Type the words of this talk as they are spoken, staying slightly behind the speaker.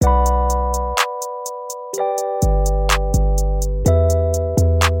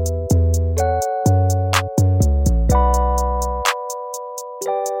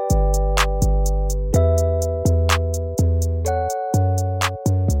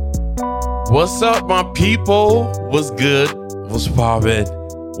What's up, my people? What's good? What's poppin'?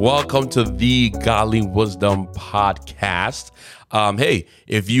 Welcome to the Godly Wisdom Podcast. Hey,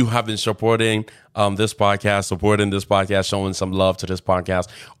 if you have been supporting this podcast, showing some love to this podcast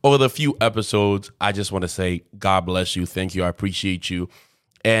over the few episodes, I just want to say God bless you. Thank you. I appreciate you.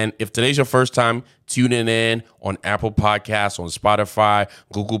 And if today's your first time tuning in on Apple Podcasts, on Spotify,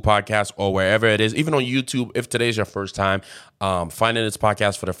 Google Podcasts, or wherever it is, even on YouTube, if today's your first time finding this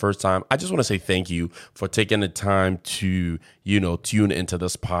podcast for the first time, I just want to say thank you for taking the time to, tune into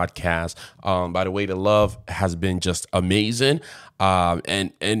this podcast. By the way, the love has been just amazing.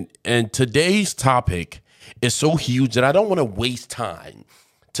 And today's topic is so huge that I don't want to waste time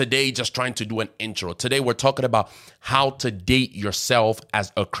today just trying to do an intro. Today we're talking about how to date yourself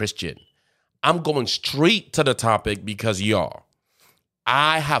as a Christian. I'm going straight to the topic because y'all,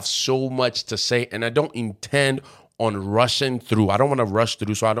 I have so much to say and I don't intend on rushing through. I don't want to rush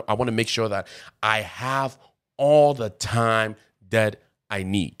through, so I want to make sure that I have all the time that I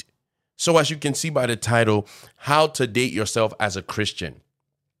need. So as you can see by the title, How to Date Yourself as a Christian.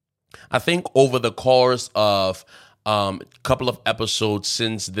 I think over the course of couple of episodes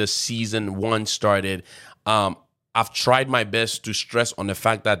since this season 1 started, I've tried my best to stress on the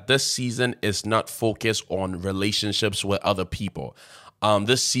fact that this season is not focused on relationships with other people.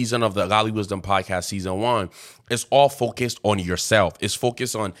 This season of the Godly Wisdom Podcast, season 1, is all focused on yourself. It's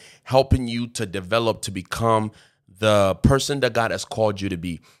focused on helping you to develop to become the person that God has called you to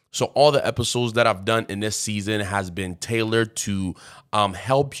be. So all the episodes that I've done in this season has been tailored to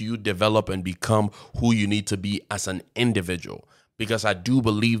help you develop and become who you need to be as an individual. Because I do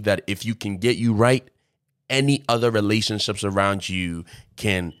believe that if you can get you right, any other relationships around you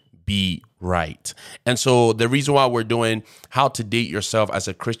can be right. And so the reason why we're doing How to Date Yourself as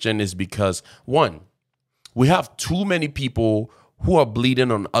a Christian is because, one, we have too many people who are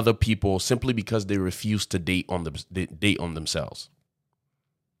bleeding on other people simply because they refuse to date on themselves.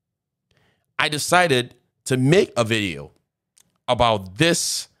 I decided to make a video about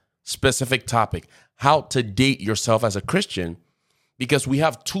this specific topic, how to date yourself as a Christian, because we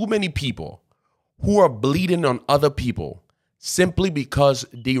have too many people who are bleeding on other people simply because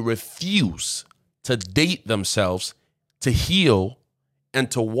they refuse to date themselves, to heal,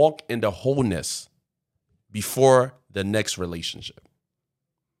 and to walk in the wholeness before the next relationship.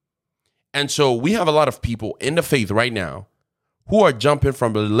 And so we have a lot of people in the faith right now who are jumping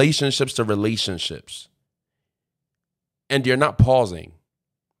from relationships to relationships, and they're not pausing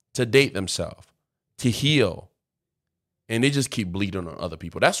to date themselves, to heal, and they just keep bleeding on other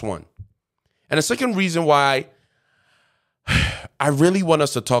people. That's one. And the second reason why I really want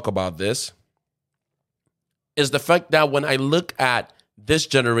us to talk about this is the fact that when I look at this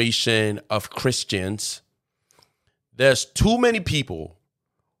generation of Christians, there's too many people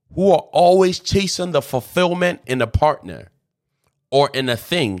who are always chasing the fulfillment in a partner or in a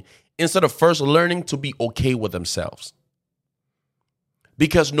thing, instead of first learning to be okay with themselves.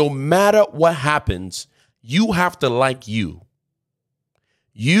 Because no matter what happens, you have to like you.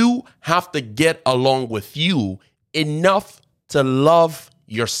 You have to get along with you enough to love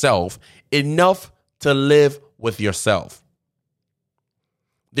yourself, enough to live with yourself.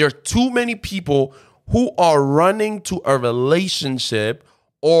 There are too many people who are running to a relationship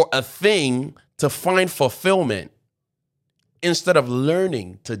or a thing to find fulfillment, instead of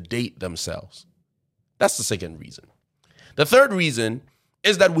learning to date themselves. That's the second reason. The third reason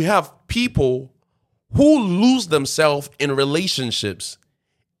is that we have people who lose themselves in relationships,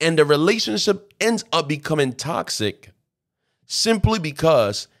 and the relationship ends up becoming toxic simply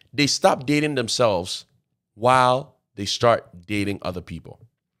because they stop dating themselves while they start dating other people.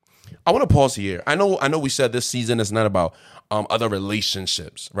 I want to pause here. I know we said this season is not about other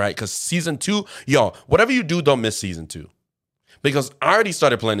relationships, right? Because season 2, y'all, whatever you do, don't miss season 2. Because I already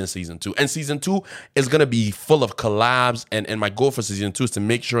started planning season 2. And season 2 is going to be full of collabs. And my goal for season 2 is to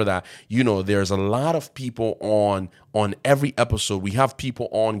make sure that, there's a lot of people on every episode. We have people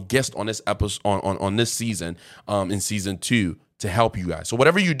on guest on this episode, on this season, in season 2 to help you guys. So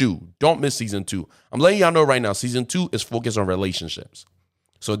whatever you do, don't miss season 2. I'm letting y'all know right now, season 2 is focused on relationships.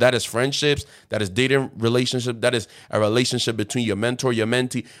 So that is friendships, that is dating relationship, that is a relationship between your mentor, your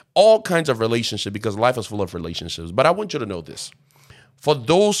mentee, all kinds of relationship, because life is full of relationships. But I want you to know this. For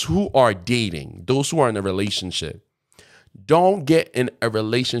those who are dating, those who are in a relationship, don't get in a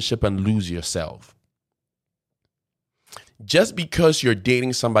relationship and lose yourself. Just because you're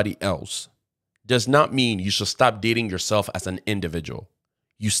dating somebody else does not mean you should stop dating yourself as an individual.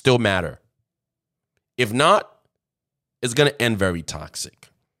 You still matter. If not, it's going to end very toxic.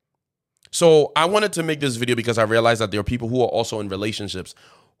 So I wanted to make this video because I realized that there are people who are also in relationships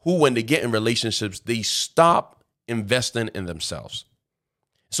who, when they get in relationships, they stop investing in themselves.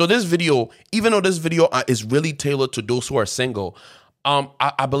 So this video, even though this video is really tailored to those who are single,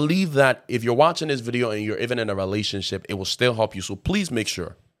 I believe that if you're watching this video and you're even in a relationship, it will still help you. So please make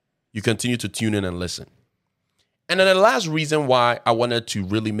sure you continue to tune in and listen. And then the last reason why I wanted to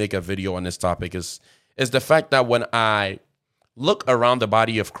really make a video on this topic is the fact that when I look around the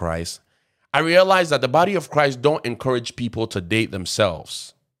body of Christ, I realize that the body of Christ don't encourage people to date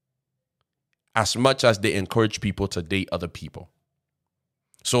themselves as much as they encourage people to date other people.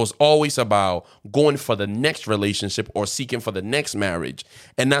 So it's always about going for the next relationship or seeking for the next marriage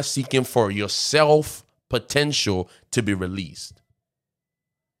and not seeking for your self potential to be released.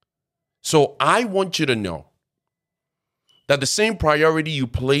 So I want you to know that the same priority you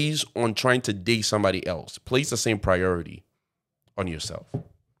place on trying to date somebody else, place the same priority on yourself.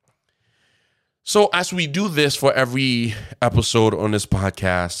 So as we do this for every episode on this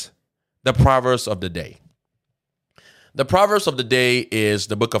podcast, the Proverbs of the day. The Proverbs of the day is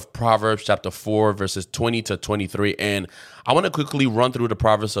the book of Proverbs, chapter 4, verses 20 to 23. And I want to quickly run through the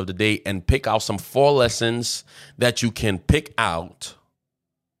Proverbs of the day and pick out some 4 lessons that you can pick out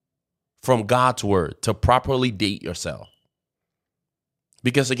from God's word to properly date yourself.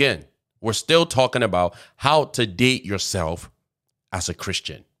 Because again, we're still talking about how to date yourself as a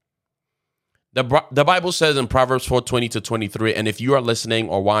Christian. The Bible says in Proverbs 4, 20 to 23, and if you are listening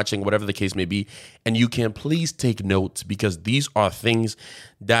or watching, whatever the case may be, and you can please take notes because these are things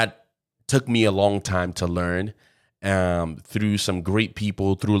that took me a long time to learn through some great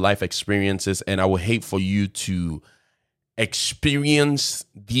people, through life experiences, and I would hate for you to experience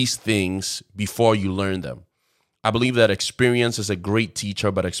these things before you learn them. I believe that experience is a great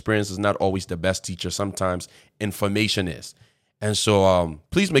teacher, but experience is not always the best teacher. Sometimes information is. And so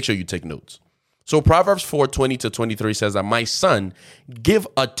please make sure you take notes. So Proverbs 4, 20 to 23 says that, my son, give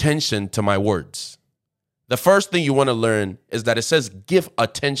attention to my words. The first thing you want to learn is that it says, give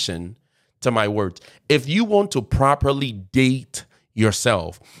attention to my words. If you want to properly date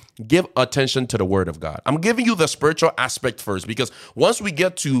yourself, give attention to the word of God. I'm giving you the spiritual aspect first, because once we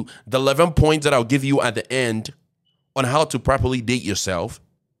get to the 11 points that I'll give you at the end on how to properly date yourself,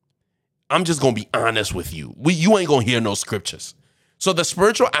 I'm just going to be honest with you. You ain't going to hear no scriptures. So the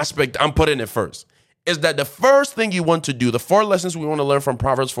spiritual aspect, I'm putting it first, is that the first thing you want to do, the 4 lessons we want to learn from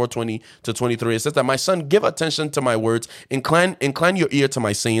Proverbs 4, 20 to 23, it says that, my son, give attention to my words, incline your ear to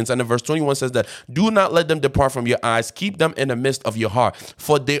my sayings. And in verse 21 says that, do not let them depart from your eyes, keep them in the midst of your heart,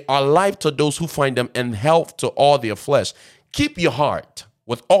 for they are life to those who find them and health to all their flesh. Keep your heart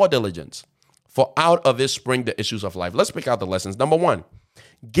with all diligence, for out of it spring the issues of life. Let's pick out the lessons. Number 1,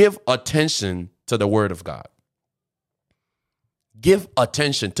 give attention to the word of God. Give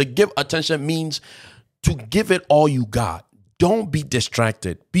attention. To give attention means to give it all you got. Don't be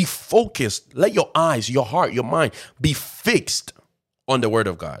distracted. Be focused. Let your eyes, your heart, your mind be fixed on the word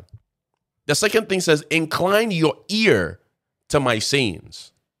of God. The second thing says, incline your ear to my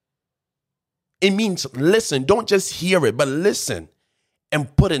sayings. It means listen. Don't just hear it, but listen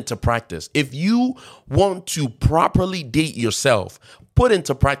and put into practice. If you want to properly date yourself, put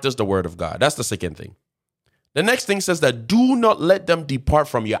into practice the word of God. That's the second thing. The next thing says that, do not let them depart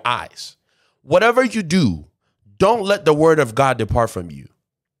from your eyes. Whatever you do, don't let the word of God depart from you.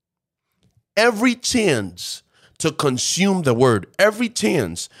 Every chance to consume the word, every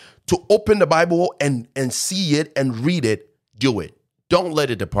chance to open the Bible and see it and read it, do it. Don't let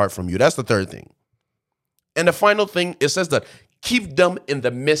it depart from you. That's the third thing. And the final thing, it says that, keep them in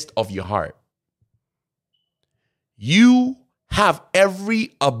the midst of your heart. You have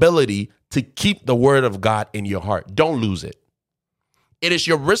every ability to keep the word of God in your heart. Don't lose it. It is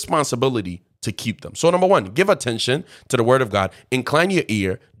your responsibility to keep them. So number 1, give attention to the word of God. Incline your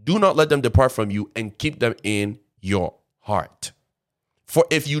ear. Do not let them depart from you, and keep them in your heart. For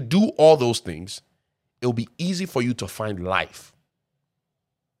if you do all those things, it will be easy for you to find life.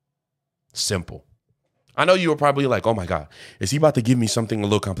 Simple. I know you were probably like, oh my God, is he about to give me something a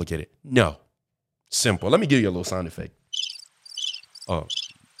little complicated? No. Simple. Let me give you a little sound effect. Oh,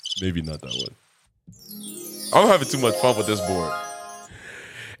 maybe not that one. I'm having too much fun with this board.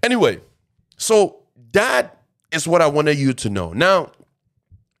 Anyway, so that is what I wanted you to know. Now,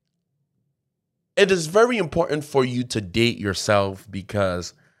 it is very important for you to date yourself,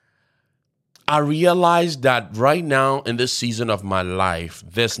 because I realized that right now in this season of my life,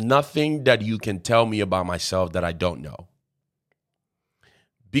 there's nothing that you can tell me about myself that I don't know.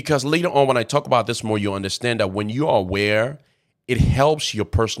 Because later on, when I talk about this more, you'll understand that when you are aware, it helps your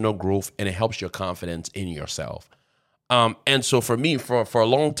personal growth and it helps your confidence in yourself. And so for me, for a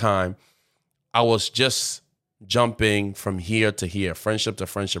long time, I was just jumping from here to here, friendship to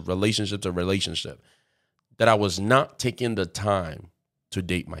friendship, relationship to relationship, that I was not taking the time to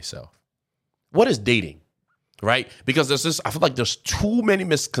date myself. What is dating? Right? Because I feel like there's too many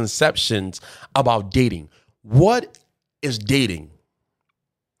misconceptions about dating. What is dating?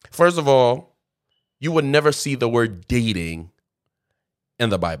 First of all, you would never see the word dating in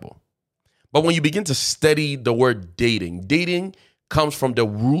the Bible. But when you begin to study the word dating comes from the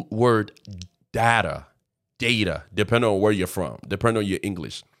root word data, depending on where you're from, depending on your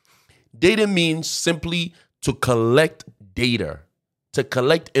English. Data means simply to collect data, to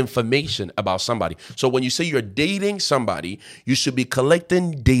collect information about somebody. So when you say you're dating somebody, you should be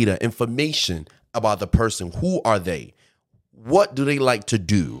collecting data, information about the person. Who are they? What do they like to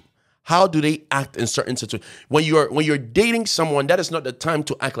do? How do they act in certain situations? When you're dating someone, that is not the time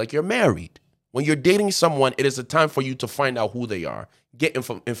to act like you're married. When you're dating someone, it is a time for you to find out who they are, get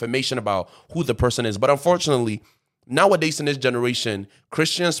information about who the person is. But unfortunately, nowadays in this generation,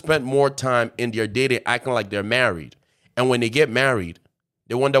 Christians spend more time in their dating acting like they're married. And when they get married,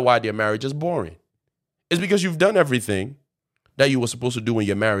 they wonder why their marriage is boring. It's because you've done everything that you were supposed to do in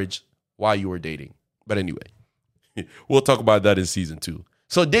your marriage while you were dating. But anyway, we'll talk about that in season 2.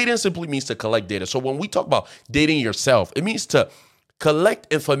 So dating simply means to collect data. So when we talk about dating yourself, it means to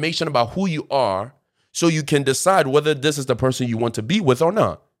collect information about who you are so you can decide whether this is the person you want to be with or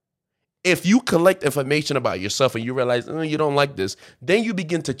not. If you collect information about yourself and you realize you don't like this, then you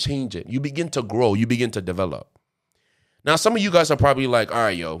begin to change it. You begin to grow. You begin to develop. Now, some of you guys are probably like, all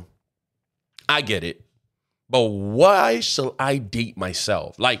right, yo, I get it. But why shall I date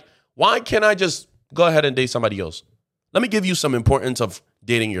myself? Like, why can't I just go ahead and date somebody else? Let me give you some importance of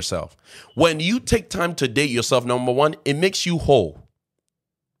dating yourself. When you take time to date yourself, number one, it makes you whole.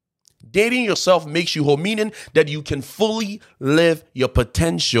 Dating yourself makes you whole, meaning that you can fully live your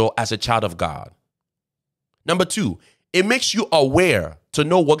potential as a child of God. Number two, it makes you aware to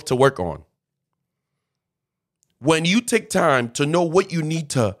know what to work on. When you take time to know what you need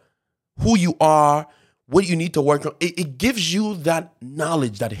to, who you are, what you need to work on, it gives you that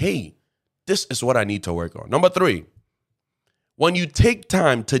knowledge that, hey, this is what I need to work on. Number three, when you take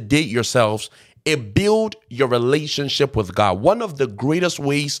time to date yourselves, it builds your relationship with God. One of the greatest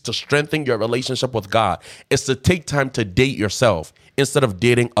ways to strengthen your relationship with God is to take time to date yourself instead of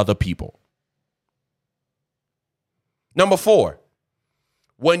dating other people. Number four,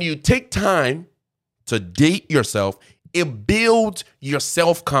 when you take time to date yourself, it builds your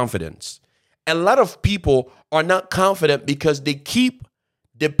self-confidence. A lot of people are not confident because they keep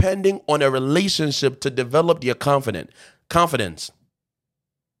depending on a relationship to develop their confidence.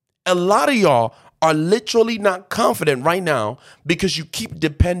 A lot of y'all are literally not confident right now because you keep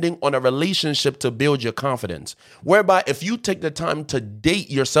depending on a relationship to build your confidence. Whereby if you take the time to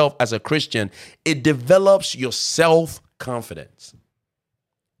date yourself as a Christian, it develops your self-confidence.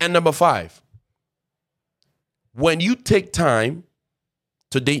 And number five, when you take time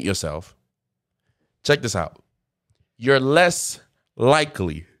to date yourself, check this out. You're less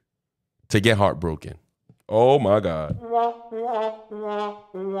likely to get heartbroken. Oh my God.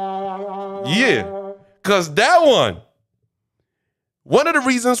 Yeah, because that one of the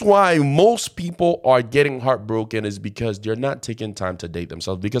reasons why most people are getting heartbroken is because they're not taking time to date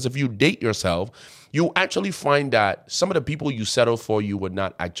themselves. Because if you date yourself, you actually find that some of the people you settle for, you would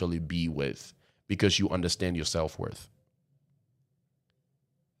not actually be with because you understand your self-worth.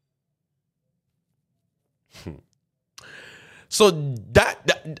 So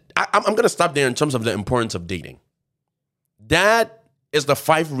I'm going to stop there in terms of the importance of dating. That is the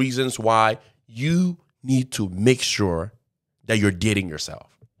 5 reasons why you need to make sure that you're dating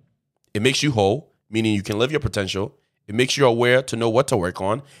yourself. It makes you whole, meaning you can live your potential. It makes you aware to know what to work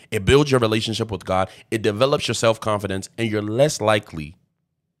on. It builds your relationship with God. It develops your self-confidence, and you're less likely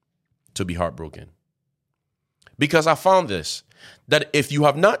to be heartbroken. Because I found this, that if you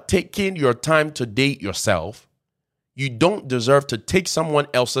have not taken your time to date yourself, you don't deserve to take someone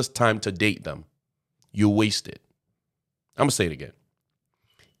else's time to date them. You waste it. I'm going to say it again.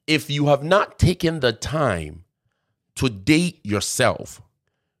 If you have not taken the time to date yourself,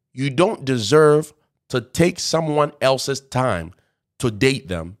 you don't deserve to take someone else's time to date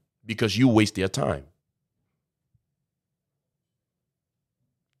them because you waste their time.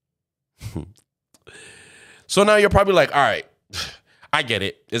 So now you're probably like, all right, I get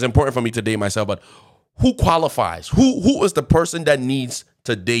it. It's important for me to date myself, but who qualifies? Who is the person that needs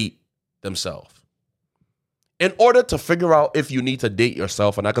to date themselves? In order to figure out if you need to date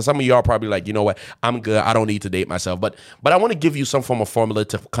yourself or not, because some of y'all are probably like, you know what, I'm good. I don't need to date myself. But I want to give you some form of formula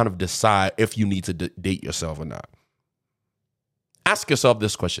to kind of decide if you need to date yourself or not. Ask yourself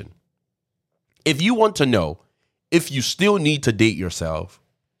this question. If you want to know if you still need to date yourself,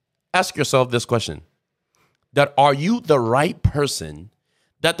 ask yourself this question: that are you the right person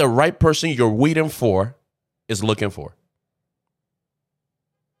that the right person you're waiting for is looking for?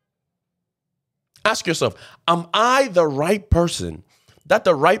 Ask yourself, am I the right person that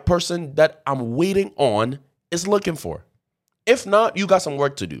the right person that I'm waiting on is looking for? If not, you got some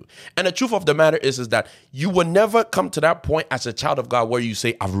work to do. And the truth of the matter is that you will never come to that point as a child of God where you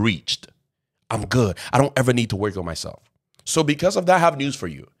say, I've reached. I'm good. I don't ever need to work on myself. So because of that, I have news for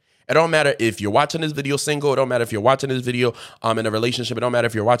you. It don't matter if you're watching this video single. It don't matter if you're watching this video in a relationship. It don't matter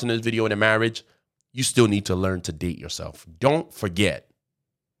if you're watching this video in a marriage. You still need to learn to date yourself. Don't forget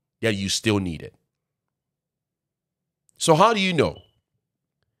that you still need it. So how do you know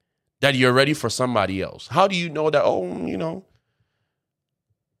that you're ready for somebody else? How do you know that,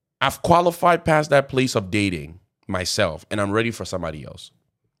 I've qualified past that place of dating myself and I'm ready for somebody else?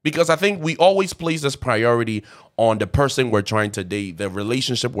 Because I think we always place this priority on the person we're trying to date, the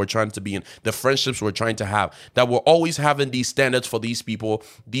relationship we're trying to be in, the friendships we're trying to have, that we're always having these standards for these people,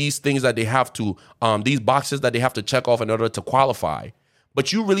 these things that they have to, these boxes that they have to check off in order to qualify.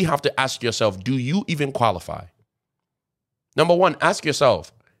 But you really have to ask yourself, do you even qualify? Number one, ask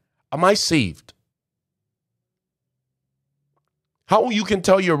yourself, am I saved? How you can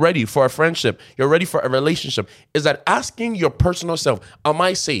tell you're ready for a friendship, you're ready for a relationship, is that asking your personal self, am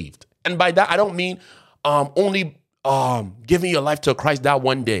I saved? And by that, I don't mean only giving your life to Christ that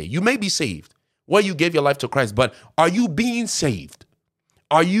one day. You may be saved where you gave your life to Christ, but are you being saved?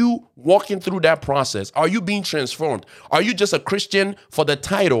 Are you walking through that process? Are you being transformed? Are you just a Christian for the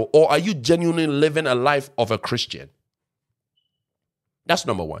title, or are you genuinely living a life of a Christian? That's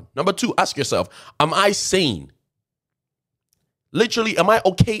number one. Number two, ask yourself, am I sane? Literally, am I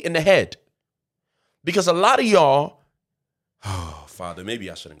okay in the head? Because a lot of y'all, Father, maybe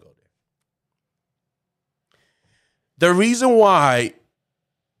I shouldn't go there. The reason why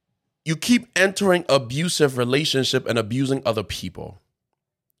you keep entering abusive relationship and abusing other people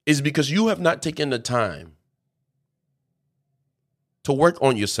is because you have not taken the time to work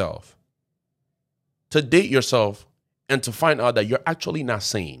on yourself, to date yourself, and to find out that you're actually not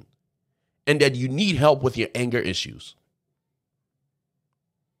sane and that you need help with your anger issues.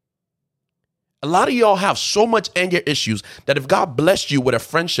 A lot of y'all have so much anger issues that if God blessed you with a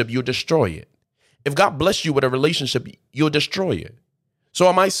friendship, you'll destroy it. If God blessed you with a relationship, you'll destroy it. So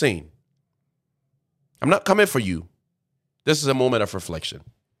am I sane? I'm not coming for you. This is a moment of reflection.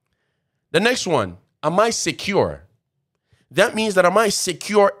 The next one, am I secure? That means that am I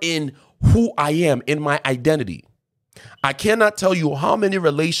secure in who I am, in my identity? I cannot tell you how many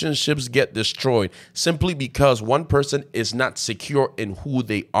relationships get destroyed simply because one person is not secure in who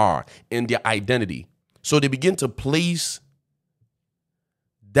they are, in their identity. So they begin to place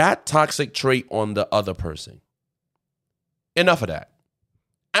that toxic trait on the other person. Enough of that.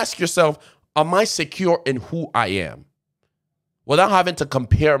 Ask yourself, am I secure in who I am? Without having to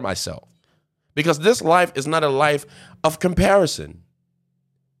compare myself. Because this life is not a life of comparison.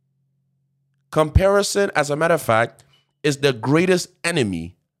 Comparison, as a matter of fact, is the greatest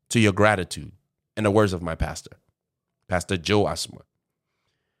enemy to your gratitude, in the words of my pastor, Pastor Joe Asma.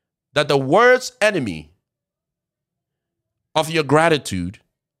 That the worst enemy of your gratitude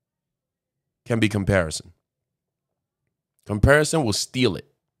can be comparison. Comparison will steal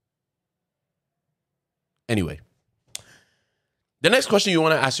it. Anyway, the next question you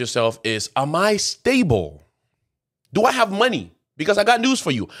want to ask yourself is, am I stable? Do I have money? Because I got news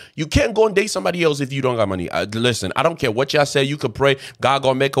for you. You can't go and date somebody else if you don't got money. Listen, I don't care what y'all say. You could pray, God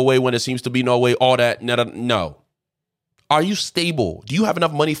gonna make a way when there seems to be no way, all that. No. Are you stable? Do you have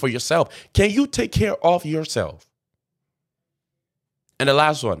enough money for yourself? Can you take care of yourself? And the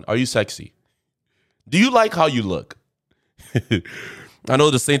last one, are you sexy? Do you like how you look? I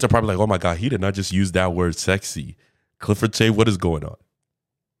know the saints are probably like, oh my God, he did not just use that word sexy. Clifford Che, what is going on?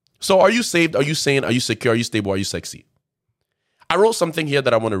 So are you saved? Are you sane? Are you secure? Are you stable? Are you sexy? I wrote something here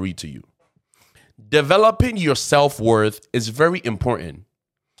that I want to read to you. Developing your self-worth is very important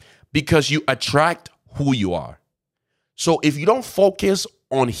because you attract who you are. So if you don't focus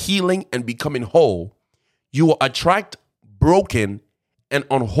on healing and becoming whole, you will attract broken and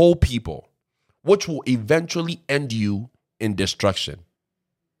unwhole people, which will eventually end you in destruction.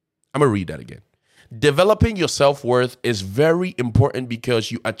 I'm going to read that again. Developing your self-worth is very important because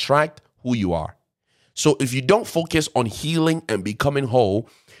you attract who you are. So if you don't focus on healing and becoming whole,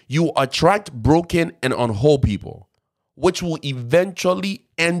 you attract broken and unwhole people, which will eventually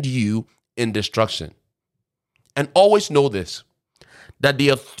end you in destruction. And always know this, that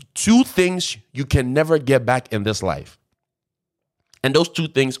there are two things you can never get back in this life. And those two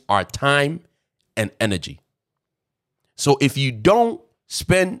things are time and energy. So if you don't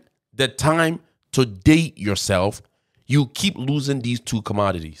spend the time to date yourself, you keep losing these two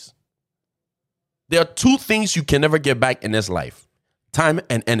commodities. There are two things you can never get back in this life: time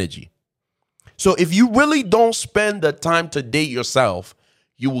and energy. So if you really don't spend the time to date yourself,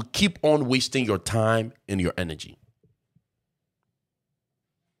 you will keep on wasting your time and your energy.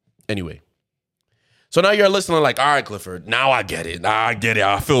 Anyway, so now you're listening like, all right, Clifford, now I get it.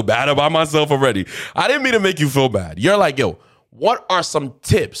 I feel bad about myself already. I didn't mean to make you feel bad. You're like, yo, what are some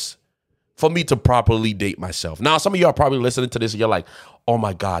tips for me to properly date myself? Now, some of you are probably listening to this and you're like, oh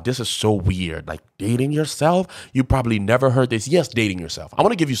my God, this is so weird. Like dating yourself? You probably never heard this. Yes, dating yourself. I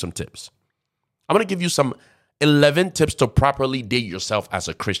want to give you some tips. I'm going to give you some 11 tips to properly date yourself as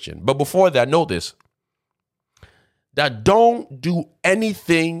a Christian. But before that, know this: that don't do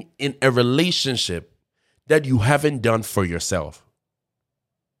anything in a relationship that you haven't done for yourself.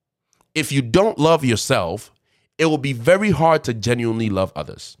 If you don't love yourself, it will be very hard to genuinely love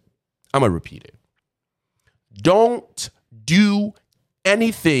others. I'm going to repeat it. Don't do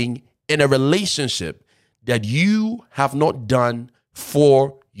anything in a relationship that you have not done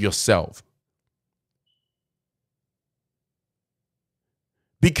for yourself.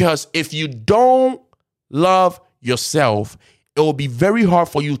 Because if you don't love yourself, it will be very hard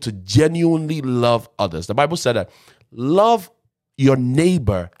for you to genuinely love others. The Bible said that love your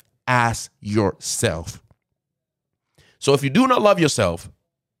neighbor as yourself. So if you do not love yourself,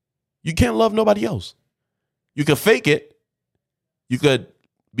 you can't love nobody else. You can fake it. You could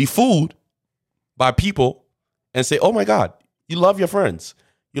be fooled by people and say, oh my God, you love your friends.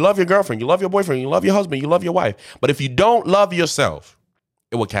 You love your girlfriend. You love your boyfriend. You love your husband. You love your wife. But if you don't love yourself,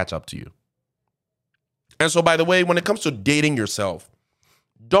 it will catch up to you. And so, by the way, when it comes to dating yourself,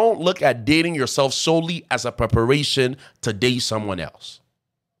 don't look at dating yourself solely as a preparation to date someone else.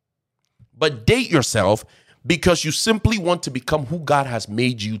 But date yourself because you simply want to become who God has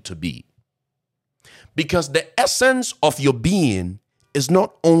made you to be. Because the essence of your being is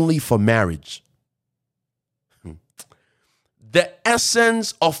not only for marriage. The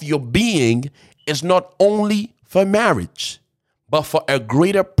essence of your being is not only for marriage, but for a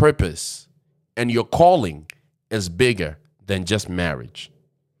greater purpose. And your calling is bigger than just marriage.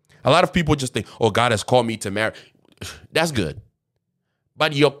 A lot of people just think, oh, God has called me to marry. That's good.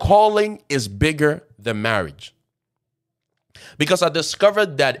 But your calling is bigger than marriage. Because I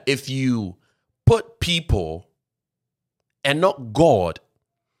discovered that if you put people and not God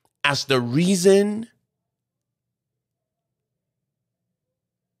as the reason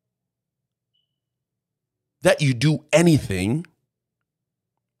that you do anything,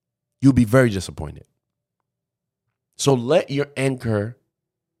 you'll be very disappointed. So let your anchor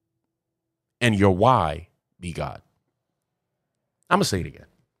and your why be God. I'm going to say it again.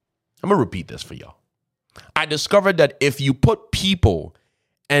 I'm going to repeat this for y'all. I discovered that if you put people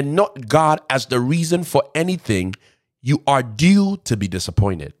and not God as the reason for anything, you are due to be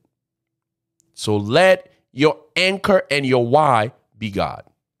disappointed. So let your anchor and your why be God.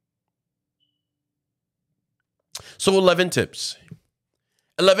 So 11 tips.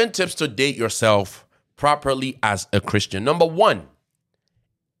 11 tips to date yourself properly as a Christian. Number 1,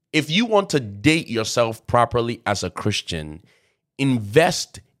 if you want to date yourself properly as a Christian,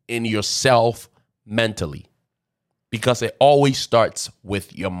 invest in yourself mentally, because it always starts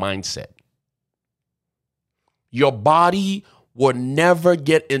with your mindset. Your body will never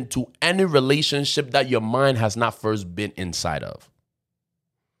get into any relationship that your mind has not first been inside of.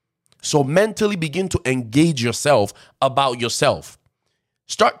 So mentally begin to engage yourself about yourself.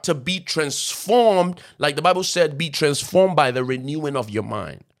 Start to be transformed, like the Bible said, be transformed by the renewing of your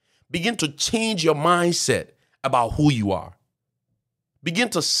mind. Begin to change your mindset about who you are. Begin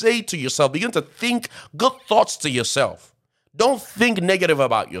to say to yourself, begin to think good thoughts to yourself. Don't think negative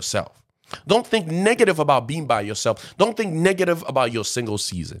about yourself. Don't think negative about being by yourself. Don't think negative about your single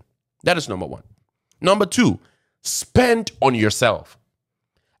season. That is number 1. Number 2, spend on yourself.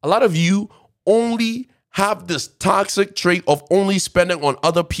 A lot of you only have this toxic trait of only spending on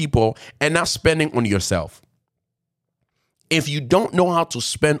other people and not spending on yourself. If you don't know how to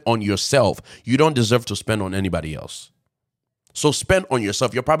spend on yourself, you don't deserve to spend on anybody else. So spend on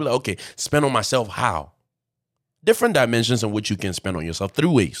yourself. You're probably like, okay, spend on myself. How? Different dimensions in which you can spend on yourself. 3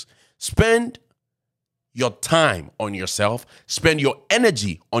 ways. Spend your time on yourself. Spend your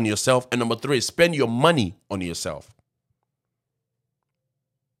energy on yourself. And number 3, spend your money on yourself.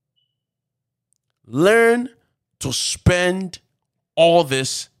 Learn to spend all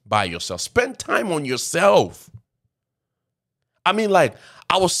this by yourself. Spend time on yourself. I mean, like,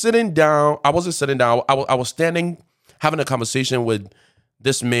 I wasn't sitting down. I was standing, having a conversation with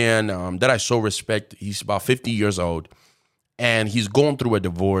this man that I so respect. He's about 50 years old. And he's going through a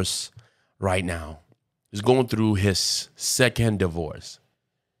divorce right now. He's going through his second divorce.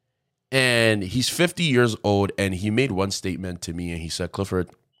 And he's 50 years old, and he made one statement to me, and he said, Clifford,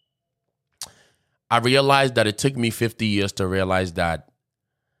 I realized that it took me 50 years to realize that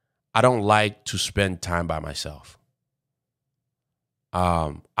I don't like to spend time by myself.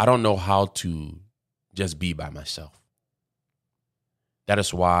 I don't know how to just be by myself. That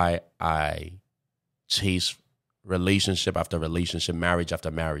is why I chase relationship after relationship, marriage after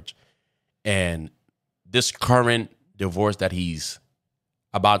marriage. And this current divorce that he's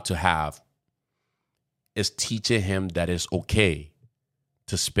about to have is teaching him that it's okay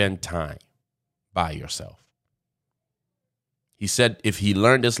to spend time by yourself. He said if he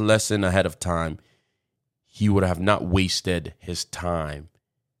learned this lesson ahead of time, he would have not wasted his time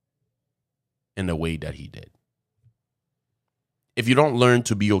in the way that he did. If you don't learn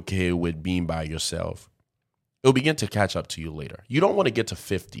to be okay with being by yourself, it'll begin to catch up to you later. You don't want to get to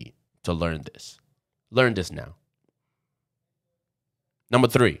 50 to learn this. Learn this now. Number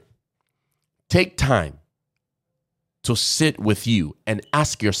 3, take time to sit with you and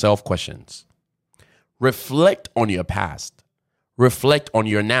ask yourself questions. Reflect on your past, reflect on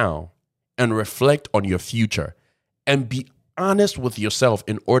your now, and reflect on your future. And be honest with yourself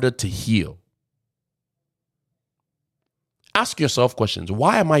in order to heal. Ask yourself questions.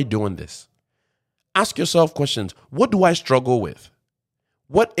 Why am I doing this? Ask yourself questions. What do I struggle with?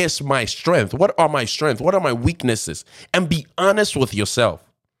 What is my strength? What are my strengths? What are my weaknesses? And be honest with yourself.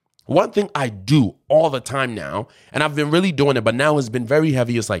 One thing I do all the time now, and I've been really doing it, but now it's been very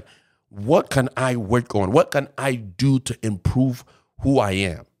heavy, is like, what can I work on? What can I do to improve who I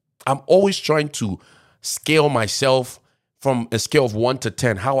am? I'm always trying to scale myself from a scale of 1 to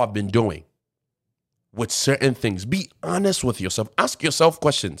 10, how I've been doing with certain things. Be honest with yourself. Ask yourself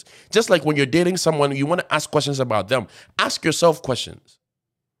questions. Just like when you're dating someone, you want to ask questions about them. Ask yourself questions.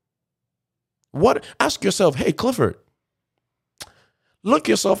 Ask yourself, hey, Clifford, look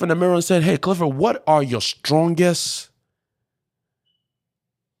yourself in the mirror and say, hey, Clifford, what are your strongest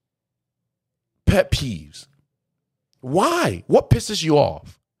pet peeves? Why? What pisses you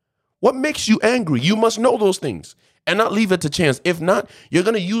off? What makes you angry? You must know those things and not leave it to chance. If not, you're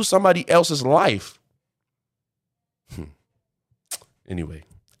going to use somebody else's life. Anyway,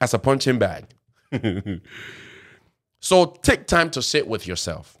 as a punching bag. So take time to sit with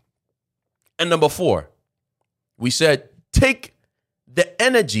yourself. And number 4, we said, take the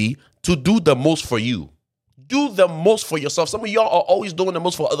energy to do the most for you. Do the most for yourself. Some of y'all are always doing the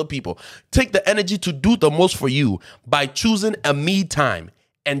most for other people. Take the energy to do the most for you by choosing a me time,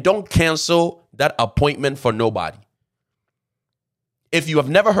 and don't cancel that appointment for nobody. If you have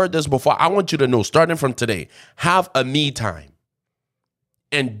never heard this before, I want you to know, starting from today, have a me time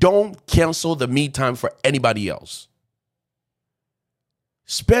and don't cancel the me time for anybody else.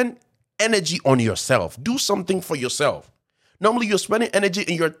 Spend energy on yourself. Do something for yourself. Normally you're spending energy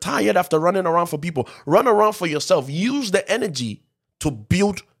and you're tired after running around for people. Run around for yourself. Use the energy to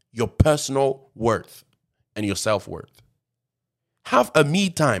build your personal worth and your self-worth. Have a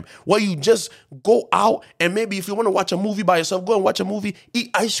me time where you just go out and maybe if you want to watch a movie by yourself, go and watch a movie, eat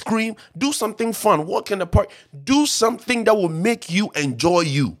ice cream, do something fun, walk in the park, do something that will make you enjoy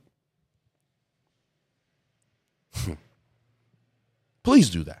you. Please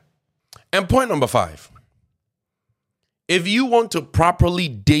do that. And point number 5, if you want to properly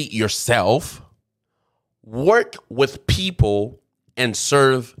date yourself, work with people and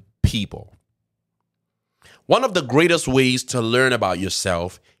serve people. One of the greatest ways to learn about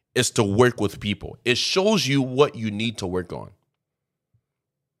yourself is to work with people. It shows you what you need to work on.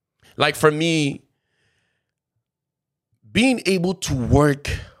 Like for me, being able to work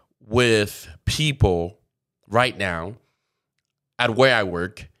with people right now at where I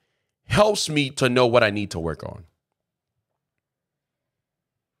work helps me to know what I need to work on.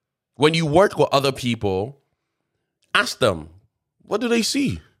 When you work with other people, ask them, what do they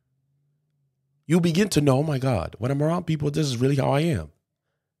see? You begin to know, oh my God, when I'm around people, this is really how I am.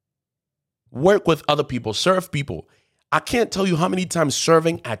 Work with other people, serve people. I can't tell you how many times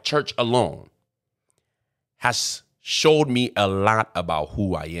serving at church alone has showed me a lot about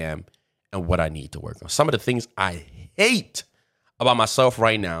who I am and what I need to work on. Some of the things I hate about myself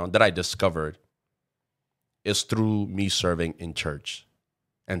right now that I discovered is through me serving in church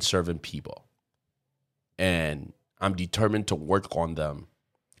and serving people. And I'm determined to work on them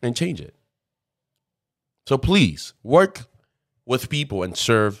and change it. So please work with people and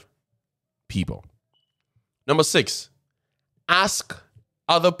serve people. Number 6, ask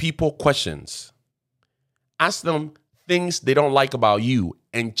other people questions. Ask them things they don't like about you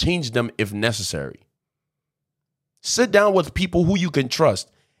and change them if necessary. Sit down with people who you can trust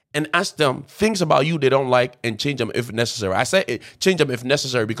and ask them things about you they don't like and change them if necessary. I say change them if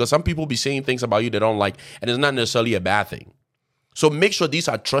necessary because some people be saying things about you they don't like and it's not necessarily a bad thing. So make sure these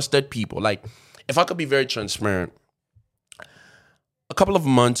are trusted people. Like, if I could be very transparent, a couple of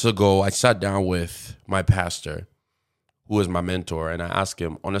months ago, I sat down with my pastor, who is my mentor, and I asked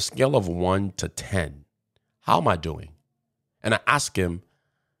him, on a scale of 1 to 10, how am I doing? And I asked him,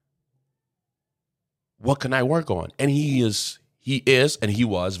 what can I work on? And he was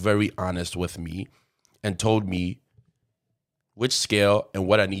very honest with me and told me which scale and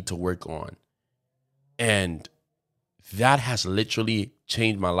what I need to work on. And that has literally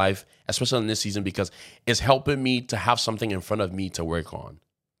changed my life, especially in this season, because it's helping me to have something in front of me to work on.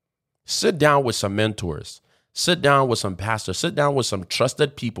 Sit down with some mentors. Sit down with some pastors. Sit down with some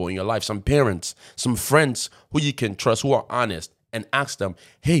trusted people in your life, some parents, some friends who you can trust, who are honest, and ask them,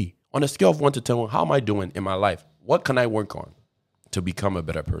 hey, on a scale of 1 to 10, how am I doing in my life? What can I work on to become a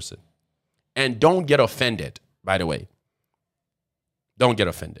better person? And don't get offended, by the way. Don't get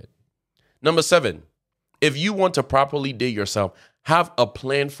offended. Number 7, if you want to properly date yourself, have a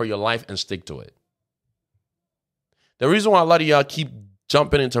plan for your life and stick to it. The reason why a lot of y'all keep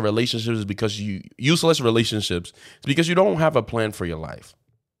jumping into relationships is because useless relationships, is because you don't have a plan for your life.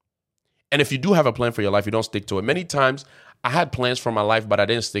 And if you do have a plan for your life, you don't stick to it. Many times I had plans for my life, but I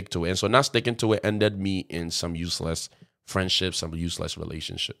didn't stick to it. And so not sticking to it ended me in some useless friendships, some useless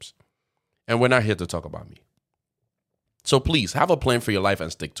relationships. And we're not here to talk about me. So please have a plan for your life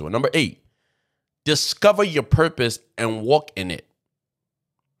and stick to it. Number 8, discover your purpose and walk in it.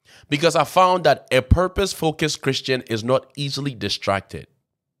 Because I found that a purpose-focused Christian is not easily distracted.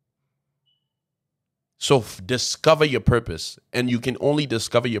 So discover your purpose. And you can only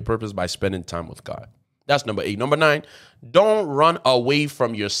discover your purpose by spending time with God. That's number 8. Number 9, don't run away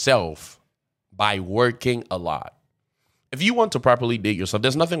from yourself by working a lot. If you want to properly date yourself,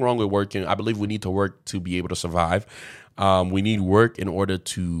 there's nothing wrong with working. I believe we need to work to be able to survive. We need work in order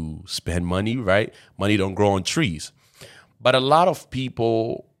to spend money, right? Money don't grow on trees. But a lot of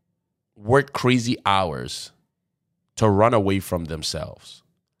people work crazy hours to run away from themselves.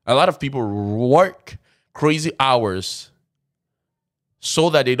 A lot of people work crazy hours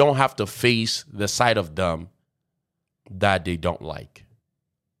so that they don't have to face the side of them that they don't like.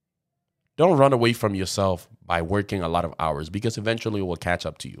 Don't run away from yourself by working a lot of hours because eventually it will catch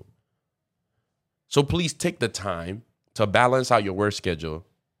up to you. So please take the time to balance out your work schedule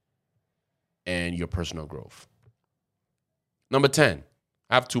and your personal growth. Number 10,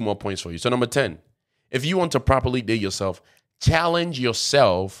 I have 2 more points for you. So number 10, if you want to properly date yourself, challenge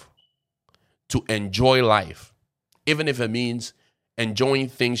yourself to enjoy life, even if it means enjoying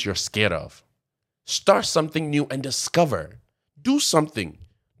things you're scared of. Start something new and discover. Do something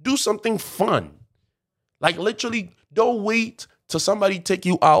fun. Like literally, don't wait till somebody take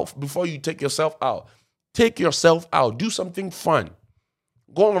you out before you take yourself out. Take yourself out. Do something fun.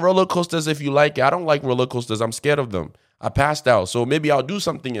 Go on roller coasters if you like it. I don't like roller coasters. I'm scared of them. I passed out. So maybe I'll do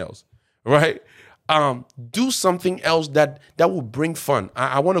something else, right? Do something else that will bring fun.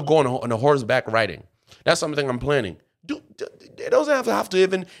 I want to go on a horseback riding. That's something I'm planning. It doesn't have to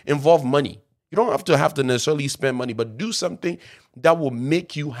even involve money. You don't have to necessarily spend money, but do something that will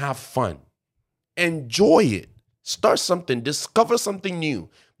make you have fun. Enjoy it. Start something. Discover something new.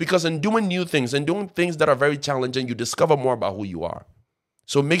 Because in doing new things and doing things that are very challenging, you discover more about who you are.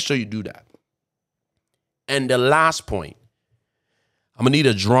 So make sure you do that. And the last point, I'm going to need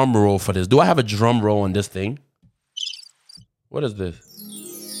a drum roll for this. Do I have a drum roll on this thing? What is this?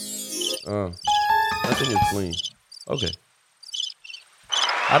 I think it's clean. Okay.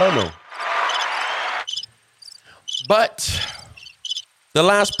 I don't know. But the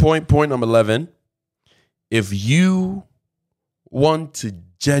last point number 11, if you want to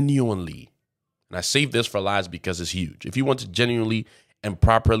genuinely, and I save this for last because it's huge. If you want to genuinely and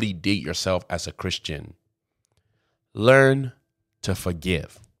properly date yourself as a Christian, learn to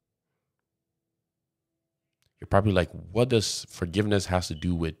forgive. You're probably like, what does forgiveness have to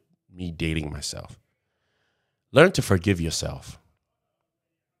do with me dating myself? Learn to forgive yourself.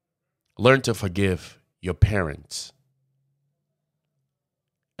 Learn to forgive your parents.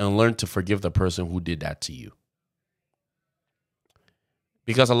 And learn to forgive the person who did that to you.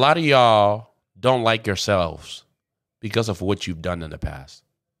 Because a lot of y'all don't like yourselves because of what you've done in the past.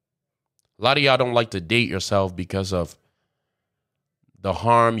 A lot of y'all don't like to date yourself because of the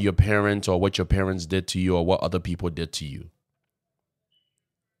harm your parents or what your parents did to you or what other people did to you.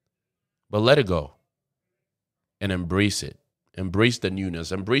 But let it go and embrace it. Embrace the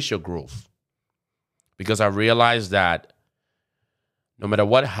newness. Embrace your growth. Because I realized that no matter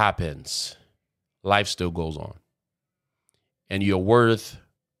what happens, life still goes on. and you're worth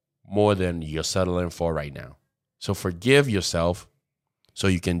more than you're settling for right now. So forgive yourself so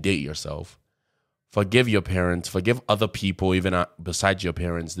you can date yourself. Forgive your parents. Forgive other people, even besides your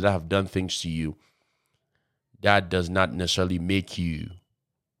parents, that have done things to you. That does not necessarily make you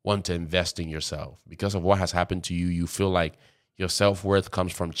want to invest in yourself. Because of what has happened to you, you feel like your self-worth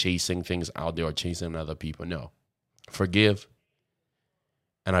comes from chasing things out there or chasing other people. No. Forgive.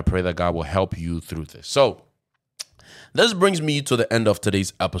 And I pray that God will help you through this. So this brings me to the end of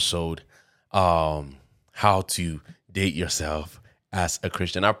today's episode. How to date yourself as a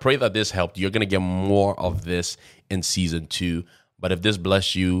Christian. I pray that this helped. You're going to get more of this in season 2. But if this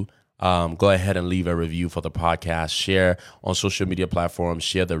blessed you, go ahead and leave a review for the podcast. Share on social media platforms.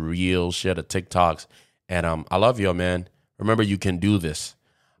 Share the reels. Share the TikToks. And I love you, man. Remember, you can do this.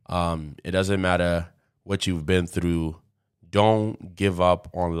 It doesn't matter what you've been through. Don't give up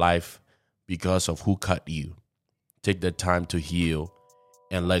on life because of who cut you. Take the time to heal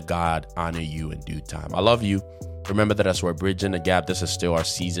and let God honor you in due time. I love you. Remember that as we're bridging the gap, this is still our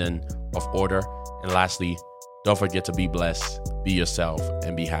season of order. And lastly, don't forget to be blessed, be yourself,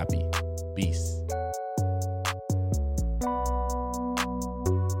 and be happy. Peace.